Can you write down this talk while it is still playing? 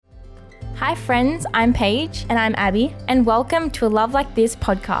Hi friends, I'm Paige. And I'm Abby. And welcome to a Love Like This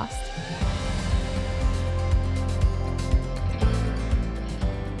podcast.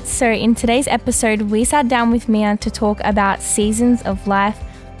 So in today's episode, we sat down with Mia to talk about seasons of life,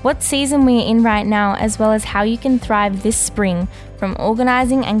 what season we're in right now, as well as how you can thrive this spring from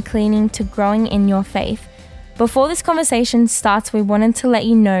organizing and cleaning to growing in your faith. Before this conversation starts, we wanted to let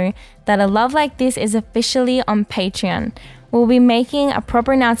you know that A Love Like This is officially on Patreon. We'll be making a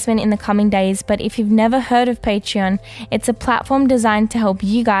proper announcement in the coming days, but if you've never heard of Patreon, it's a platform designed to help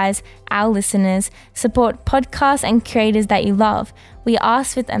you guys, our listeners, support podcasts and creators that you love. We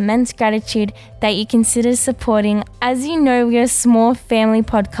ask with immense gratitude that you consider supporting. As you know, we're a small family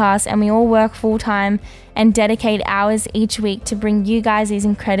podcast and we all work full time and dedicate hours each week to bring you guys these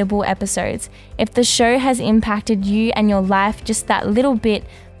incredible episodes. If the show has impacted you and your life just that little bit,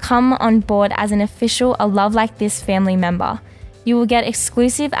 come on board as an official A Love Like This family member. You will get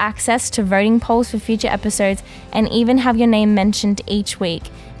exclusive access to voting polls for future episodes and even have your name mentioned each week.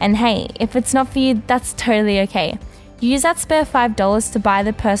 And hey, if it's not for you, that's totally okay. Use that spare $5 to buy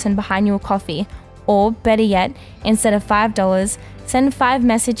the person behind you a coffee, or better yet, instead of $5, send 5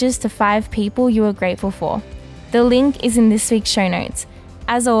 messages to 5 people you are grateful for. The link is in this week's show notes.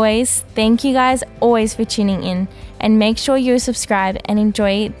 As always, thank you guys always for tuning in, and make sure you subscribe and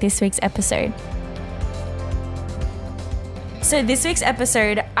enjoy this week's episode. So this week's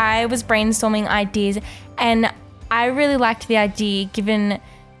episode, I was brainstorming ideas and I really liked the idea, given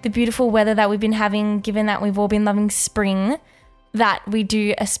the beautiful weather that we've been having, given that we've all been loving spring, that we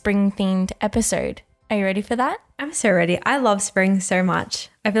do a spring themed episode. Are you ready for that? I'm so ready. I love spring so much.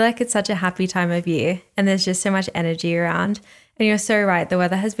 I feel like it's such a happy time of year and there's just so much energy around. And you're so right. The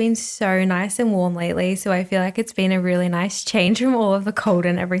weather has been so nice and warm lately. So I feel like it's been a really nice change from all of the cold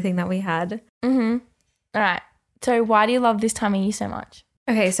and everything that we had. All right. So why do you love this time of year so much?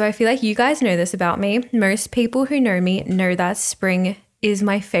 Okay, so I feel like you guys know this about me. Most people who know me know that spring is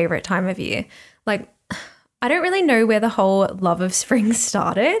my favorite time of year. Like, I don't really know where the whole love of spring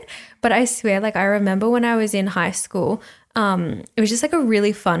started, but I swear, like, I remember when I was in high school, it was just like a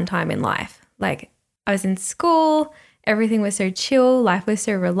really fun time in life. Like, I was in school, everything was so chill, life was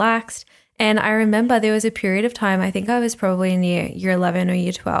so relaxed. And I remember there was a period of time, I think I was probably in year 11 or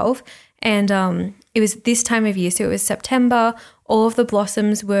year 12, and it was this time of year. So it was September, all of the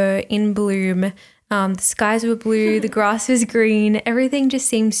blossoms were in bloom, the skies were blue, the grass was green, everything just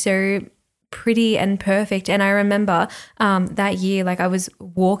seemed so pretty and perfect. And I remember that year, like, I was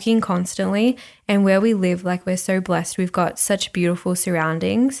walking constantly, and where we live, like, we're so blessed. We've got such beautiful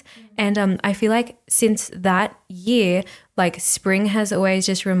surroundings. And I feel like since that year, like, spring has always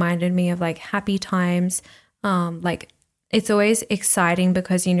just reminded me of like happy times. Like, it's always exciting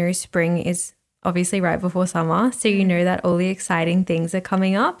because, you know, spring is obviously right before summer. So you know that all the exciting things are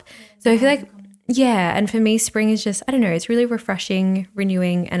coming up. So I feel like, yeah, and for me, spring is just, I don't know, it's really refreshing,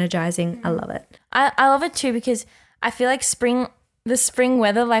 renewing, energizing. I love it. I love it too, because I feel like the spring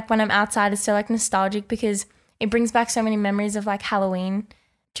weather, like when I'm outside, is so like nostalgic because it brings back so many memories of like Halloween,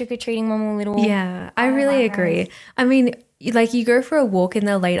 trick-or-treating when we were little. Yeah, I really agree. I mean, like, you go for a walk in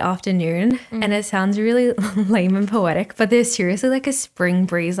the late afternoon and it sounds really lame and poetic, but there's seriously like a spring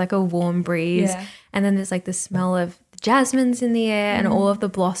breeze, like a warm breeze. Yeah. And then there's like the smell of jasmine's in the air and all of the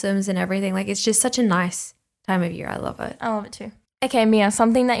blossoms and everything. Like, it's just such a nice time of year. I love it. I love it too. Okay, Mia,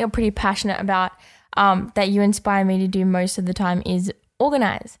 something that you're pretty passionate about, that you inspire me to do most of the time is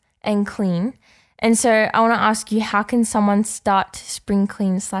organize and clean. And so I want to ask you, how can someone start to spring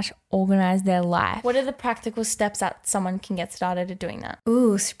clean / organize their life? What are the practical steps that someone can get started at doing that?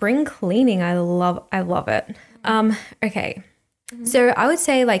 Ooh, spring cleaning. I love it. Okay. So I would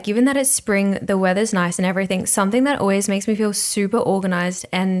say, like, given that it's spring, the weather's nice and everything, something that always makes me feel super organized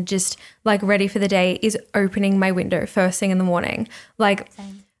and just like ready for the day is opening my window first thing in the morning. Like,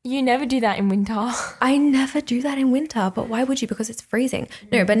 you never do that in winter. I never do that in winter, but why would you? Because it's freezing.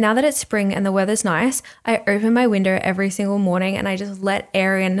 No, but now that it's spring and the weather's nice, I open my window every single morning and I just let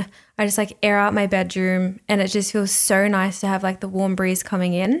air in. I just like air out my bedroom, and it just feels so nice to have like the warm breeze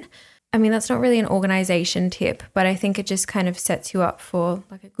coming in. I mean, that's not really an organization tip, but I think it just kind of sets you up for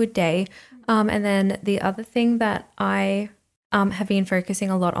like a good day. And then the other thing that I have been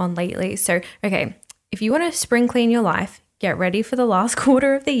focusing a lot on lately. So, okay, if you want to spring clean your life, get ready for the last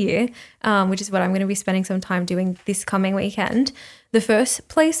quarter of the year, which is what I'm going to be spending some time doing this coming weekend. The first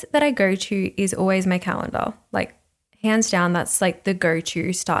place that I go to is always my calendar. Like, hands down, that's like the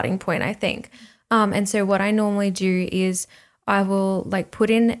go-to starting point, I think. And so what I normally do is I will like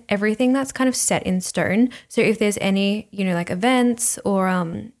put in everything that's kind of set in stone. So if there's any, you know, like events or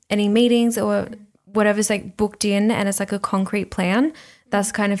any meetings or whatever's like booked in and it's like a concrete plan,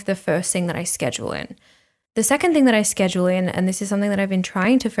 That's kind of the first thing that I schedule in. The second thing that I schedule in, and this is something that I've been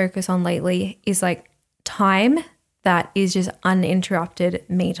trying to focus on lately, is like time that is just uninterrupted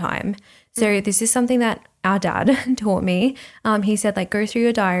me time. So this is something that our dad taught me. He said, like, go through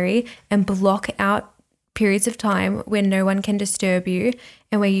your diary and block out periods of time where no one can disturb you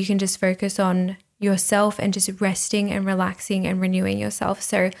and where you can just focus on yourself and just resting and relaxing and renewing yourself.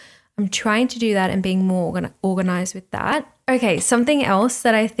 So I'm trying to do that and being more organized with that. Okay, something else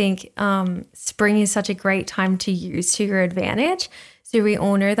that I think spring is such a great time to use to your advantage. So we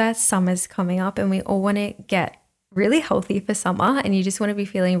all know that summer's coming up and we all want to get really healthy for summer and you just want to be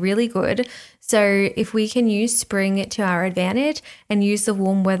feeling really good. So if we can use spring to our advantage and use the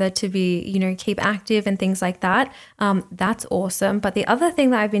warm weather to be, you know, keep active and things like that, that's awesome. But the other thing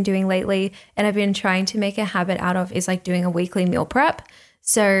that I've been doing lately and I've been trying to make a habit out of is like doing a weekly meal prep.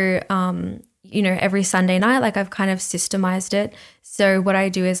 So, you know, every Sunday night, like I've kind of systemized it. So what I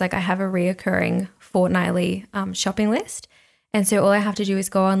do is like I have a reoccurring fortnightly shopping list. And so all I have to do is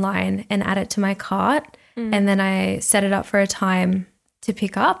go online and add it to my cart. And then I set it up for a time to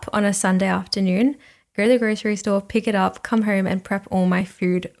pick up on a Sunday afternoon, go to the grocery store, pick it up, come home and prep all my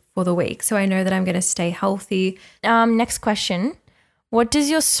food for the week. So I know that I'm going to stay healthy. Next question. What does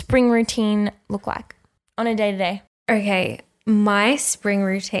your spring routine look like on a day-to-day? Okay, my spring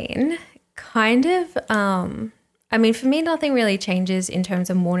routine kind of, I mean, for me, nothing really changes in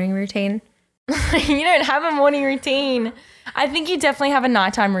terms of morning routine. You don't have a morning routine. I think you definitely have a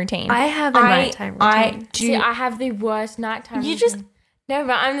nighttime routine. I have a nighttime routine. I do. See, I have the worst nighttime routine. You just... No,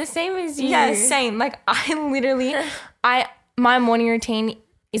 but I'm the same as you. Yeah, same. Like I literally, my morning routine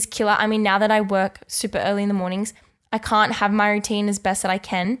is killer. I mean, now that I work super early in the mornings, I can't have my routine as best that I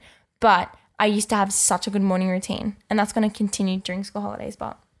can, but I used to have such a good morning routine and that's going to continue during school holidays,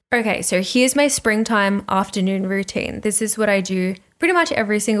 but... Okay, so here's my springtime afternoon routine. This is what I do pretty much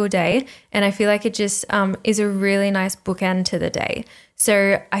every single day, and I feel like it just is a really nice bookend to the day.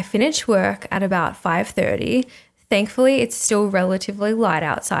 So I finish work at about 5:30. Thankfully, it's still relatively light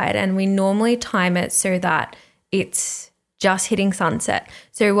outside, and we normally time it so that it's just hitting sunset.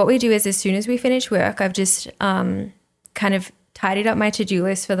 So what we do is as soon as we finish work, I've just kind of tidied up my to-do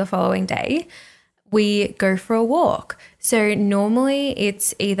list for the following day. We go for a walk. So normally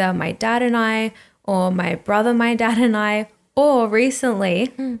it's either my dad and I or my brother, my dad and I, or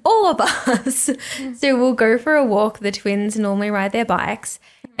recently all of us. So we'll go for a walk. The twins normally ride their bikes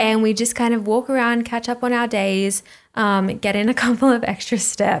and we just kind of walk around, catch up on our days, get in a couple of extra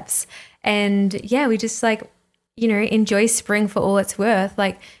steps. And yeah, we just like, you know, enjoy spring for all it's worth.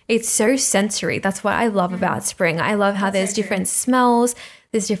 Like it's so sensory. That's what I love about spring. I love how there's different smells.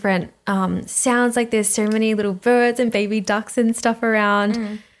 There's different sounds, like there's so many little birds and baby ducks and stuff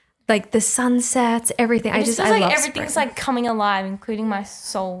around, like the sunsets, everything. I love everything's spring. like coming alive, including my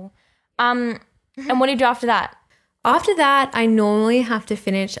soul. And what do you do after that? After that, I normally have to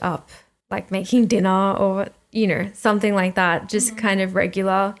finish up like making dinner or, you know, something like that, just kind of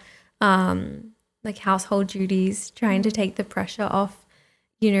regular like household duties, trying to take the pressure off,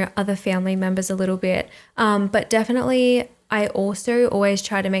 you know, other family members a little bit. But definitely I also always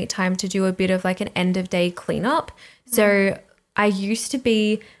try to make time to do a bit of like an end of day cleanup. So I used to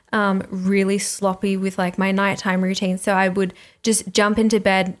be really sloppy with like my nighttime routine. So I would just jump into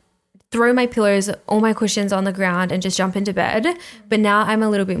bed, throw my pillows, all my cushions on the ground and just jump into bed. But now I'm a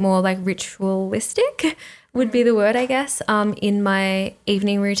little bit more like ritualistic would be the word, I guess, in my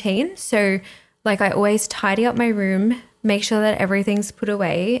evening routine. So like I always tidy up my room, make sure that everything's put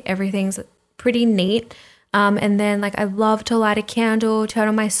away, everything's pretty neat. And then like I love to light a candle, turn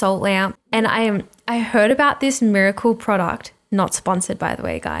on my salt lamp. And I heard about this miracle product, not sponsored by the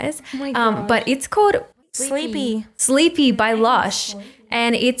way, guys. Oh my gosh. But it's called Sleepy by Lush.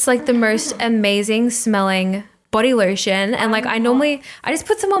 And it's like the most amazing smelling body lotion. And like I just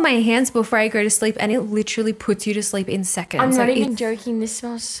put some on my hands before I go to sleep and it literally puts you to sleep in seconds. I'm not like, even joking. This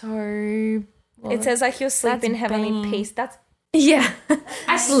smells so... It says like you'll sleep in heavenly peace. That's yeah.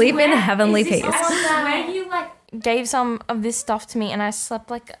 Sleep in heavenly peace. Where you like... Gave some of this stuff to me and I slept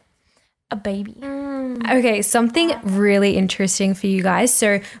like a baby. Okay, something really interesting for you guys.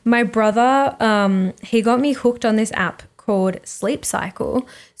 So my brother, he got me hooked on this app called Sleep Cycle.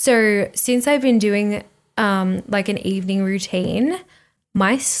 So since I've been doing like an evening routine,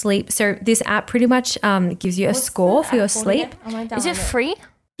 my sleep, so this app pretty much gives you a score for your sleep. Is it free?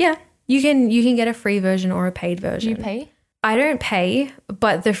 Yeah, you can get a free version or a paid version. Do you pay? I don't pay,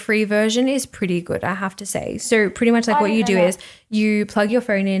 but the free version is pretty good, I have to say. So pretty much like what you do is you plug your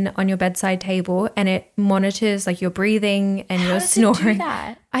phone in on your bedside table and it monitors like your breathing and your snoring. How does it do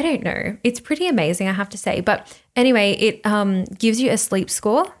that? I don't know. It's pretty amazing, I have to say. But anyway, it gives you a sleep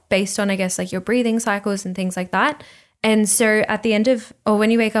score based on, I guess, like your breathing cycles and things like that. And so at the end of, or when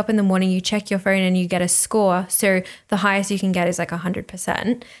you wake up in the morning, you check your phone and you get a score. So the highest you can get is like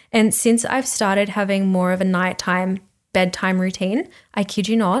 100%. And since I've started having more of a nighttime bedtime routine, I kid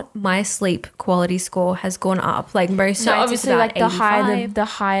you not, my sleep quality score has gone up. Like most No, nights obviously, it's about like the 85.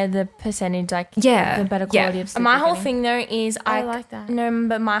 higher the percentage, like Yeah, the better yeah. quality of sleep. My you're whole getting. thing though is I like that. No,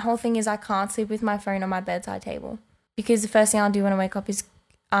 but my whole thing is I can't sleep with my phone on my bedside table because the first thing I'll do when I wake up is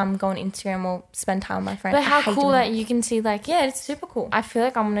go on Instagram or spend time with my friend. But how I hate cool doing that you can see, like, Yeah, it's super cool. I feel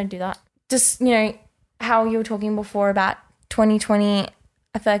like I'm gonna do that. Just, how you were talking before about 2020,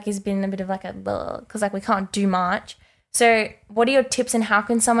 I feel like it's been a bit of like a because like we can't do much. So what are your tips and how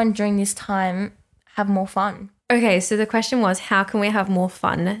can someone during this time have more fun? Okay, so the question was, how can we have more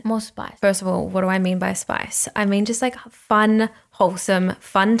fun? More spice. First of all, what do I mean by spice? I mean just like fun, wholesome,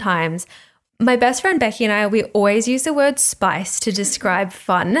 fun times. My best friend Becky and I, we always use the word spice to describe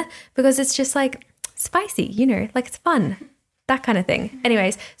fun because it's just like spicy, like it's fun, that kind of thing.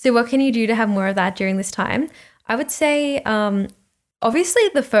 Anyways, so what can you do to have more of that during this time? I would say obviously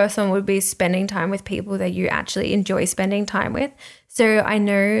the first one would be spending time with people that you actually enjoy spending time with. So I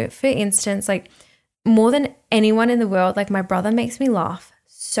know, for instance, like more than anyone in the world, like my brother makes me laugh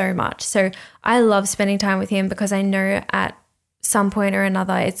so much. So I love spending time with him because I know at some point or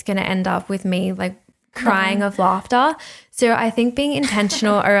another it's going to end up with me like crying of laughter. So I think being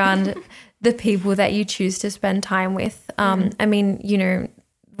intentional around the people that you choose to spend time with. I mean,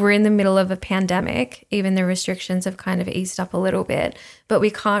 we're in the middle of a pandemic. Even the restrictions have kind of eased up a little bit, but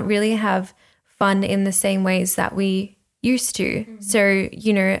we can't really have fun in the same ways that we used to. So,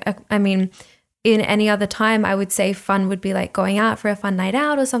 I mean, in any other time, I would say fun would be like going out for a fun night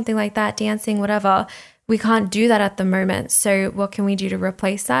out or something like that, dancing, whatever. We can't do that at the moment. So what can we do to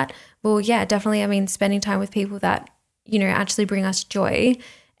replace that? Well, yeah, definitely. I mean, spending time with people that, actually bring us joy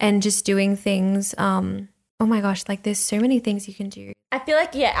and just doing things. Oh my gosh, like there's so many things you can do. I feel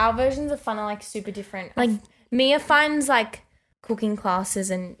like, our versions of fun are like super different. Like Mia finds like cooking classes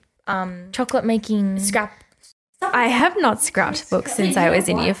and Chocolate making. scrap. I have not scrapped books since I was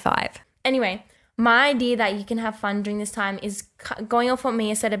in year 5. Anyway, my idea that you can have fun during this time is going off what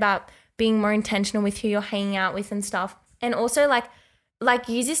Mia said about being more intentional with who you're hanging out with and stuff. And also like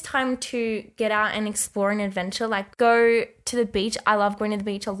use this time to get out and explore an adventure. Like go to the beach. I love going to the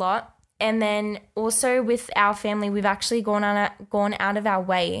beach a lot. And then also with our family, we've actually gone out of our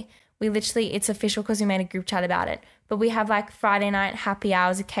way. We literally, it's official because we made a group chat about it. But we have like Friday night happy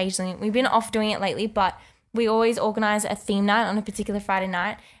hours occasionally. We've been off doing it lately, but we always organize a theme night on a particular Friday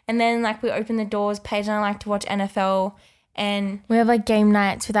night. And then like we open the doors. Paige and I like to watch NFL. And We have like game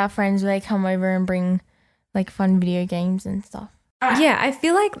nights with our friends where they come over and bring like fun video games and stuff. Yeah, I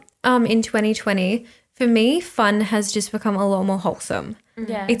feel like in 2020, for me, fun has just become a lot more wholesome.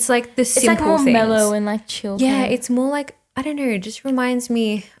 Yeah. It's like the It's simple like more things. mellow and like chill. Yeah, kind of. it's more like, I don't know, it just reminds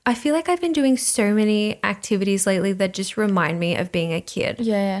me. I feel like I've been doing so many activities lately that just remind me of being a kid.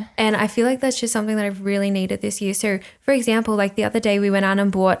 Yeah. And I feel like that's just something that I've really needed this year. So, for example, like the other day we went out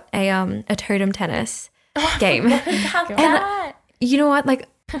and bought a totem tennis game. that. You know what? Like,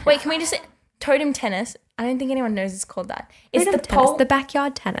 Wait, can we just say totem tennis? I don't think anyone knows it's called that. It's totem the tennis, pole. the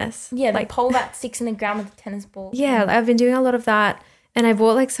backyard tennis. the like, pole that sticks in the ground with the tennis ball. yeah, I've been doing a lot of that. And I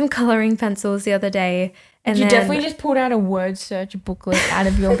bought like some coloring pencils the other day. And You then definitely just pulled out a word search booklet out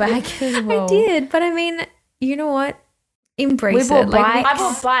of your bag as well. I did, but I mean, you know what? Embrace We bought it. Like, I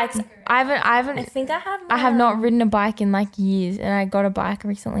bought bikes. I I haven't think I have. I have not ridden a bike in like years, and I got a bike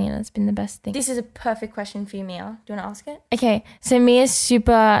recently, and it's been the best thing. This is a perfect question for you, Mia. Do you want to ask it? Okay, so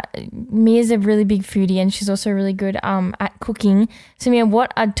Mia's a really big foodie, and she's also really good at cooking. So Mia,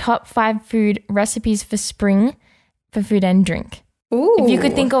 what are top 5 food recipes for spring for food and drink? ooh. If you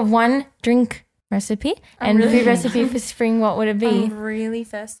could think of one drink recipe and really- food recipe for spring, what would it be? I'm really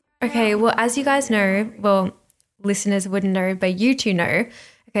thirsty. Okay, well, as you guys know, well, listeners wouldn't know, but you two know,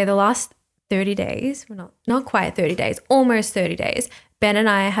 okay, the last 30 days, well, not quite 30 days, almost 30 days, Ben and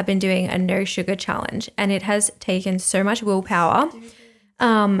I have been doing a no sugar challenge, and it has taken so much willpower.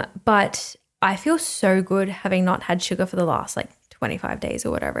 But I feel so good having not had sugar for the last like 25 days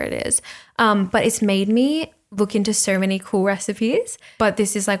or whatever it is. But it's made me look into so many cool recipes. But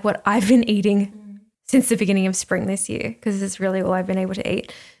this is like what I've been eating since the beginning of spring this year, because this is really all I've been able to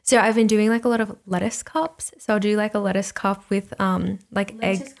eat. So I've been doing like a lot of lettuce cups. So I'll do like a lettuce cup with like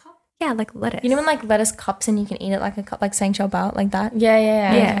egg. Yeah, like lettuce. You know when like lettuce cups and you can eat it like a cup, like seashell bar, like that?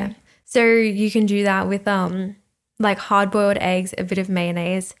 Yeah. Okay. So you can do that with like hard-boiled eggs, a bit of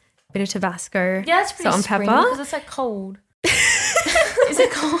mayonnaise, a bit of Tabasco, Yeah, that's pretty salt and spring pepper. because it's like cold. Is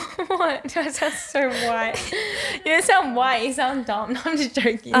it cold? What? Do I sound so white? You don't sound white. You sound dumb. No, I'm just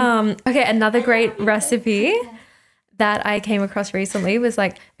joking. Okay, another great recipe that I came across recently was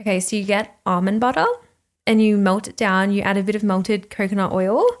like, okay, so you get almond butter and you melt it down. You add a bit of melted coconut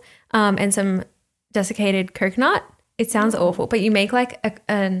oil and some desiccated coconut. It sounds awful, but you make like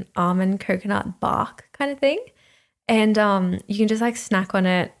an almond coconut bark kind of thing. And you can just like snack on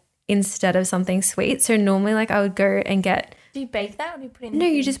it instead of something sweet. So normally like I would go and get... Do you bake that or do you put it in No,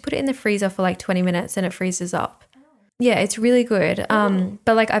 you just put it in the freezer for like 20 minutes and it freezes up. Yeah, it's really good.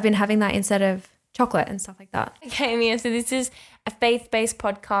 But like I've been having that instead of chocolate and stuff like that. Okay, Mia, so this is a faith-based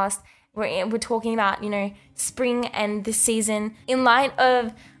podcast. We're talking about, you know, spring and this season in light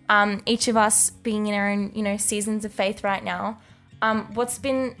of each of us being in our own, you know, seasons of faith right now. What's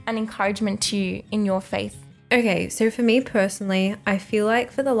been an encouragement to you in your faith? Okay, so for me personally, I feel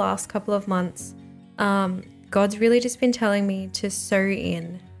like for the last couple of months, God's really just been telling me to sow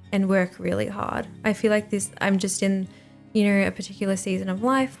in and work really hard. I feel like I'm just in, you know, a particular season of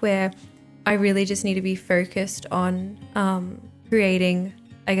life where I really just need to be focused on creating,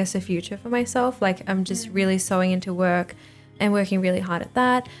 I guess, a future for myself. Like I'm just really sowing into work and working really hard at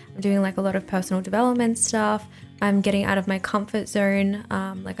that. I'm doing like a lot of personal development stuff. I'm getting out of my comfort zone.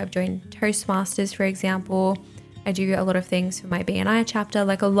 Like I've joined Toastmasters, for example. I do a lot of things for my BNI chapter,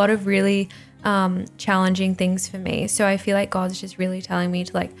 like a lot of really challenging things for me. So I feel like God's just really telling me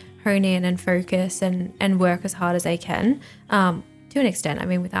to like hone in and focus and work as hard as I can to an extent. I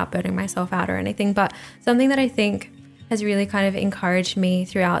mean, without burning myself out or anything, but something that I think has really kind of encouraged me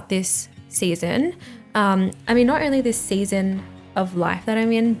throughout this season. I mean, not only this season of life that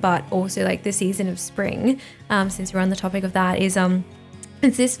I'm in, but also like the season of spring, since we're on the topic of that, is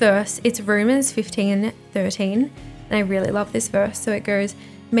it's this verse. It's Romans 15:13, and I really love this verse. So it goes,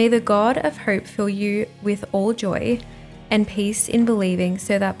 "May the God of hope fill you with all joy and peace in believing,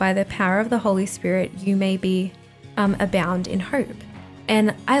 so that by the power of the Holy Spirit you may be abound in hope."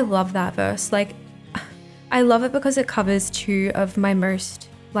 And I love that verse. Like, I love it because it covers two of my most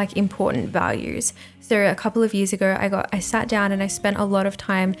like important values. So a couple of years ago, I sat down and I spent a lot of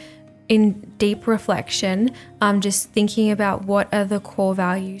time in deep reflection, just thinking about what are the core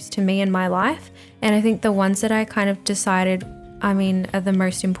values to me in my life. And I think the ones that I kind of decided, I mean, are the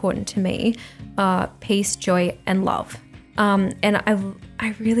most important to me are peace, joy, and love. And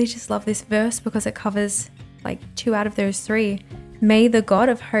I really just love this verse because it covers like two out of those three. May the God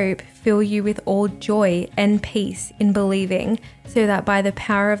of hope fill you with all joy and peace in believing, so that by the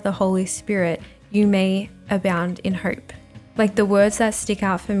power of the Holy Spirit you may abound in hope. Like the words that stick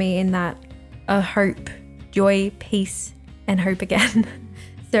out for me in that are hope, joy, peace, and hope again.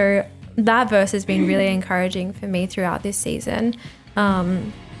 So that verse has been really encouraging for me throughout this season.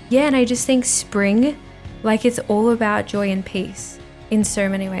 And I just think spring, like it's all about joy and peace in so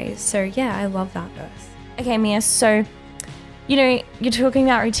many ways. So yeah, I love that verse. Okay, Mia, so, you know, you're talking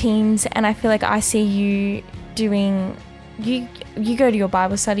about routines, and I feel like I see you doing, you go to your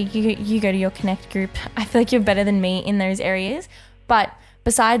Bible study, you go to your Connect group. I feel like you're better than me in those areas. But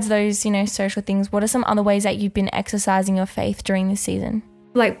besides those, you know, social things, what are some other ways that you've been exercising your faith during this season?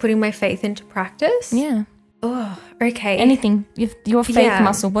 Like putting my faith into practice? Yeah. Oh, okay. Anything. Your faith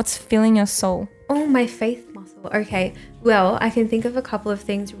muscle. What's filling your soul? Oh, my faith muscle. Okay. Well, I can think of a couple of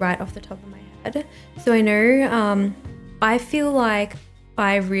things right off the top of my head. So I know I feel like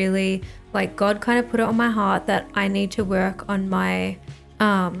I really, like God kind of put it on my heart that I need to work on my,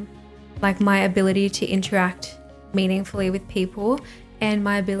 like my ability to interact meaningfully with people and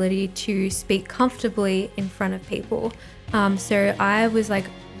my ability to speak comfortably in front of people. So I was like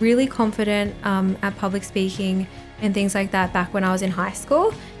really confident at public speaking and things like that back when I was in high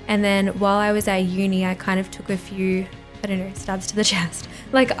school. And then while I was at uni, I kind of took a few, I don't know, stabs to the chest.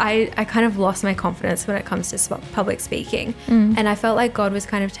 Like I kind of lost my confidence when it comes to public speaking. And I felt like God was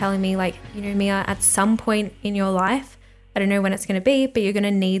kind of telling me like, you know, Mia, at some point in your life, I don't know when it's going to be, but you're going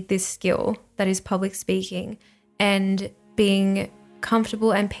to need this skill that is public speaking and being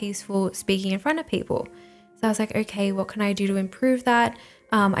comfortable and peaceful speaking in front of people. So I was like, okay, what can I do to improve that?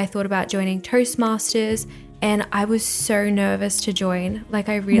 I thought about joining Toastmasters, and I was so nervous to join. Like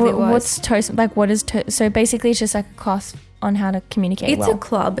I really was. What's Toast? Like what is So basically it's just like a class on how to communicate well. It's a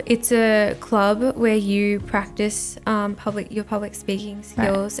club. It's a club where you practice your public speaking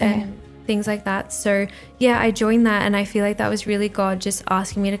skills and things like that. So yeah, I joined that, and I feel like that was really God just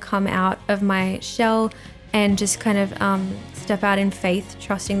asking me to come out of my shell and just kind of step out in faith,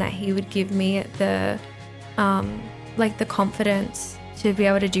 trusting that he would give me the the confidence to be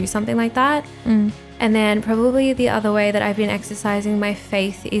able to do something like that. And then probably the other way that I've been exercising my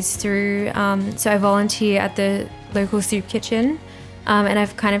faith is through, so I volunteer at the local soup kitchen, and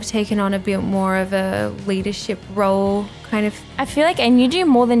I've kind of taken on a bit more of a leadership role kind of. I feel like, and you do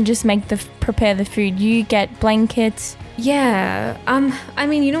more than just prepare the food. You get blankets. Yeah. I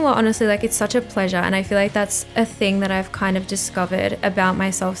mean, you know what, honestly, like it's such a pleasure, and I feel like that's a thing that I've kind of discovered about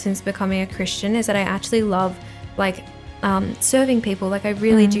myself since becoming a Christian, is that I actually love like serving people. Like I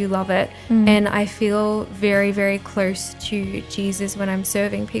really do love it. And I feel very, very close to Jesus when I'm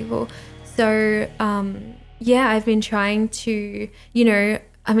serving people. So yeah, I've been trying to,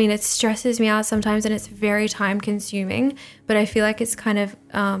 I mean, it stresses me out sometimes and it's very time consuming, but I feel like it's kind of,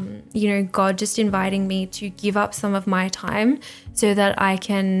 God just inviting me to give up some of my time so that I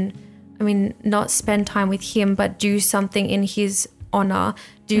can, not spend time with him, but do something in his honor,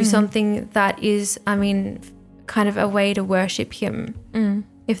 do something that is, kind of a way to worship him,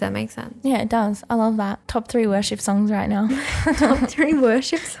 if that makes sense. Yeah, it does. I love that. Top 3 worship songs right now. Top 3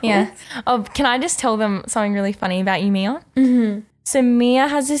 worship songs? Yeah. Oh, can I just tell them something really funny about you, Mia? Mm-hmm. So Mia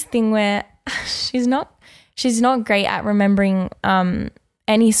has this thing where she's not great at remembering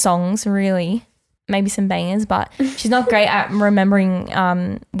any songs, really. Maybe some bangers, but she's not great at remembering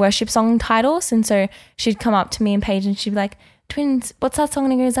worship song titles. And so she'd come up to me and Paige and she'd be like, "Twins, what's that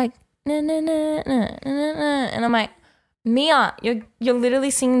song?" And it goes like, "Na, na, na, na, na, na." And I'm like, "Mia, you're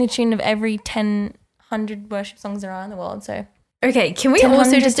literally singing the tune of every 100 worship songs there are in the world." So okay, can we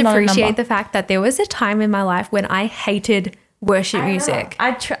also just appreciate the fact that there was a time in my life when I hated worship music?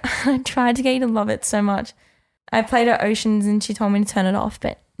 I tried to get you to love it so much. I played at Oceans and she told me to turn it off,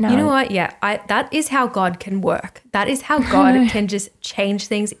 but no. You know what? Yeah, that is how God can work. That is how God can just change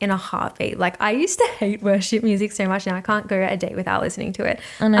things in a heartbeat. Like I used to hate worship music so much, and I can't go a day without listening to it.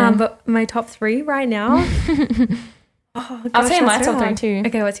 I know. But my top 3 right now. Oh, gosh, I'll tell you my top 3 too.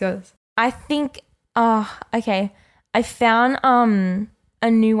 Okay, what's yours? I think. Okay. I found a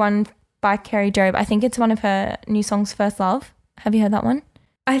new one by Kerry Jobe. I think it's one of her new songs, First Love. Have you heard that one?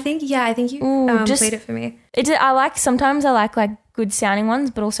 I think you played it for me. Sometimes I like good sounding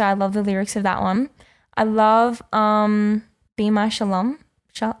ones, but also I love the lyrics of that one. I love Be My Shalom.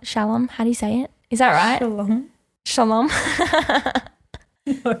 Shalom, how do you say it? Is that right? Shalom.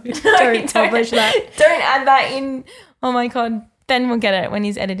 No, don't publish that. Don't add that in. Oh my God. Ben will get it when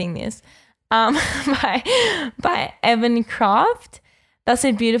he's editing this. By Evan Craft. That's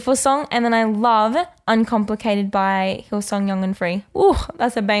a beautiful song. And then I love Uncomplicated by Hillsong Young and Free. Ooh,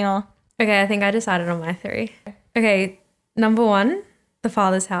 that's a banger. Okay, I think I decided on my 3. Okay, number 1, The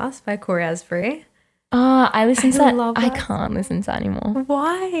Father's House by Corey Asbury. Oh, I listen to that. I can't listen to that anymore.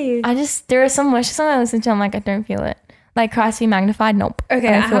 Why? There are some worship songs I listen to, I'm like, I don't feel it. Like Christ Be Magnified, nope. Okay,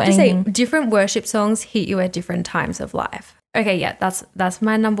 I have to say, different worship songs hit you at different times of life. Okay, yeah, that's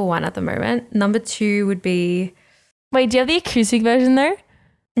my number 1 at the moment. Number 2 would be... Wait, do you have the acoustic version though?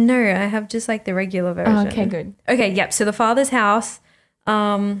 No, I have just like the regular version. Oh, okay, good. Okay, yep. So The Father's House.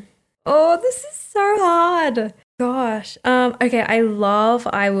 Oh, this is so hard. Gosh. Okay, I love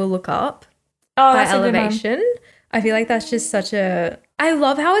I Will Look Up by Elevation. I feel like that's just I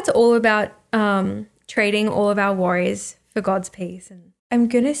love how it's all about trading all of our worries for God's peace. And I'm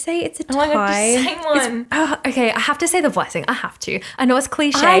going to say it's a tie. Oh my God, just say one. Okay, I have to say The Blessing. I have to. I know it's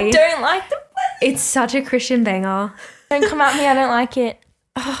cliche. I don't like The Blessing. It's such a Christian banger. Don't come at me. I don't like it.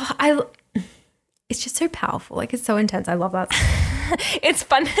 It's just so powerful. Like it's so intense. I love that. It's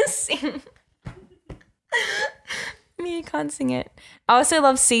fun to sing. Me, can't sing it. I also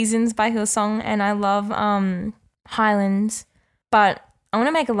love Seasons by Hillsong, and I love Highlands. But I want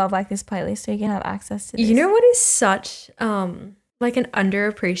to make a Love Like This playlist so you can have access to this. You know what is such like an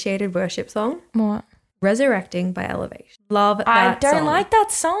underappreciated worship song? What? Resurrecting by Elevation. Love that song. I don't like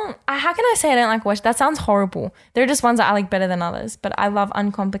that song. How can I say I don't like worship? That sounds horrible. There are just ones that I like better than others. But I love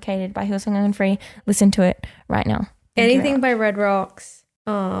Uncomplicated by Hillsong and Free. Listen to it right now. Anything by Red Rocks.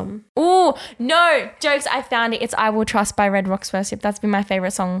 Oh, no. Jokes. I found it. It's I Will Trust by Red Rocks Worship. That's been my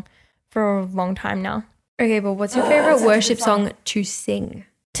favorite song for a long time now. Okay, but what's your favorite worship song to sing?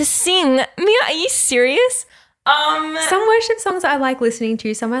 To sing? Mia, are you serious? Some worship songs I like listening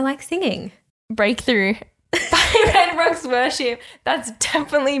to. Some I like singing. Breakthrough by Red Rocks Worship. That's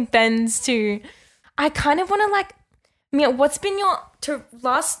definitely Ben's too. I kind of want to Mia, what's been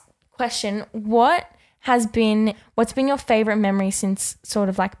last question, what's been your favorite memory since sort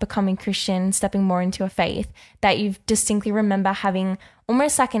of like becoming Christian, stepping more into a faith that you've distinctly remember having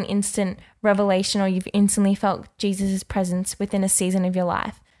almost like an instant revelation, or you've instantly felt Jesus' presence within a season of your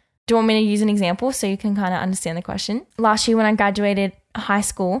life? Do you want me to use an example so you can kind of understand the question? Last year when I graduated high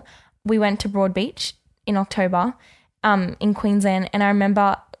school, we went to Broad Beach in October in Queensland. And I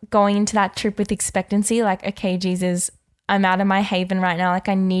remember going into that trip with expectancy, like, okay, Jesus, I'm out of my haven right now. Like,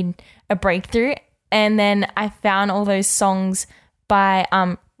 I need a breakthrough. And then I found all those songs by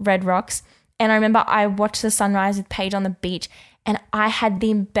Red Rocks. And I remember I watched the sunrise with Paige on the beach, and I had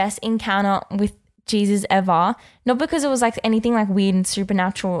the best encounter with Jesus ever. Not because it was like anything like weird and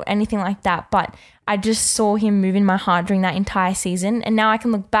supernatural or anything like that, but I just saw him move in my heart during that entire season. And now I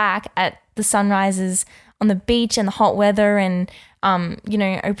can look back at the sunrises on the beach and the hot weather and,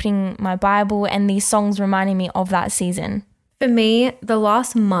 opening my Bible and these songs reminding me of that season. For me, the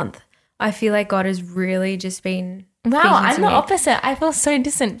last month, I feel like God has really just been... Wow, I'm the opposite. I feel so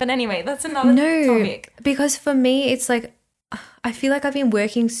distant. But anyway, that's another topic. Because for me, it's like, I feel like I've been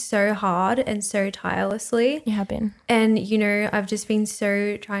working so hard and so tirelessly. You have been. And, I've just been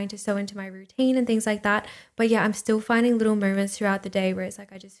so trying to sew into my routine and things like that. But yeah, I'm still finding little moments throughout the day where it's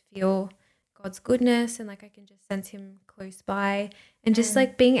like I just feel God's goodness and like I can just sense him close by and just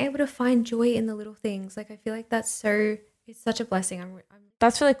like being able to find joy in the little things. Like I feel like it's such a blessing.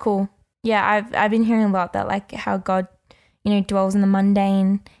 That's really cool. Yeah, I've been hearing a lot that like how God, dwells in the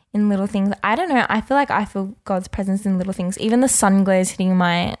mundane, in little things. I don't know. I feel God's presence in little things. Even the sun glares hitting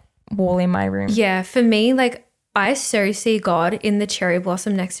my wall in my room. Yeah, for me, like I so see God in the cherry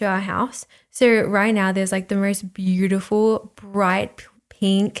blossom next to our house. So right now there's like the most beautiful, bright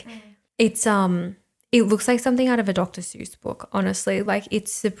pink. It's it looks like something out of a Dr. Seuss book, honestly. Like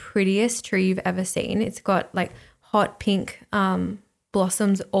it's the prettiest tree you've ever seen. It's got like hot pink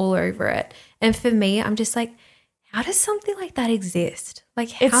blossoms all over it. And for me, I'm just like, how does something like that exist? Like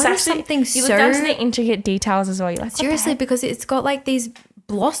how does something you look down to the intricate details as well. You're like, seriously, because it's got like these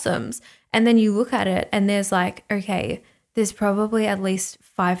blossoms and then you look at it and there's like, okay, there's probably at least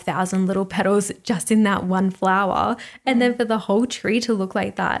 5,000 little petals just in that one flower. And then for the whole tree to look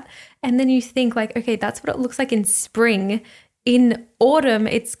like that. And then you think like, okay, that's what it looks like in spring. In autumn,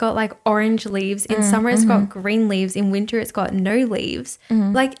 it's got like orange leaves. In summer, it's got green leaves. In winter, it's got no leaves.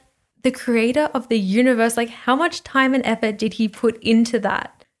 Like the creator of the universe, like how much time and effort did he put into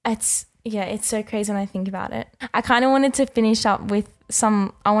that? It's so crazy when I think about it. I kind of wanted to finish up with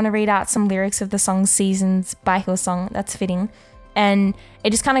I want to read out some lyrics of the song Seasons by Hillsong. That's fitting. And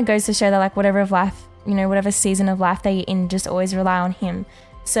it just kind of goes to show that like whatever season of life that you're in, just always rely on him.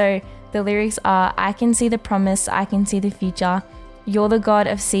 So the lyrics are, I can see the promise, I can see the future. You're the God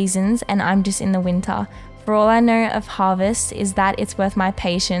of seasons and I'm just in the winter. For all I know of harvest is that it's worth my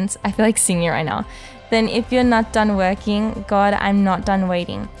patience. I feel like singing right now. Then if you're not done working, God, I'm not done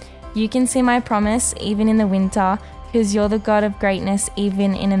waiting. You can see my promise even in the winter because you're the God of greatness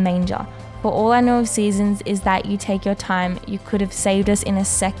even in a manger. For all I know of seasons is that you take your time. You could have saved us in a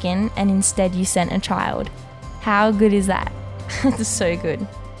second and instead you sent a child. How good is that? It's so good.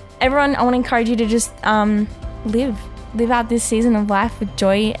 Everyone, I want to encourage you to just live out this season of life with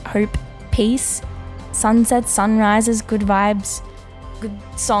joy, hope, peace, sunsets, sunrises, good vibes, good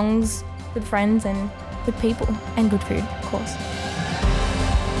songs, good friends and good people and good food, of course.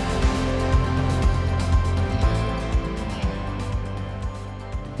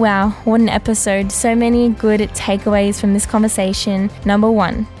 Wow, what an episode. So many good takeaways from this conversation. Number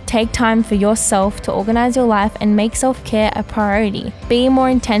 1, take time for yourself to organize your life and make self-care a priority. Be more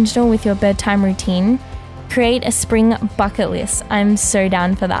intentional with your bedtime routine. Create a spring bucket list. I'm so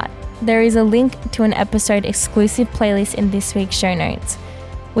down for that. There is a link to an episode exclusive playlist in this week's show notes.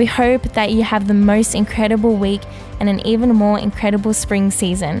 We hope that you have the most incredible week and an even more incredible spring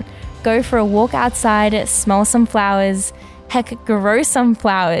season. Go for a walk outside, smell some flowers, heck, grow some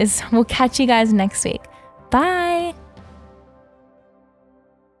flowers. We'll catch you guys next week. Bye.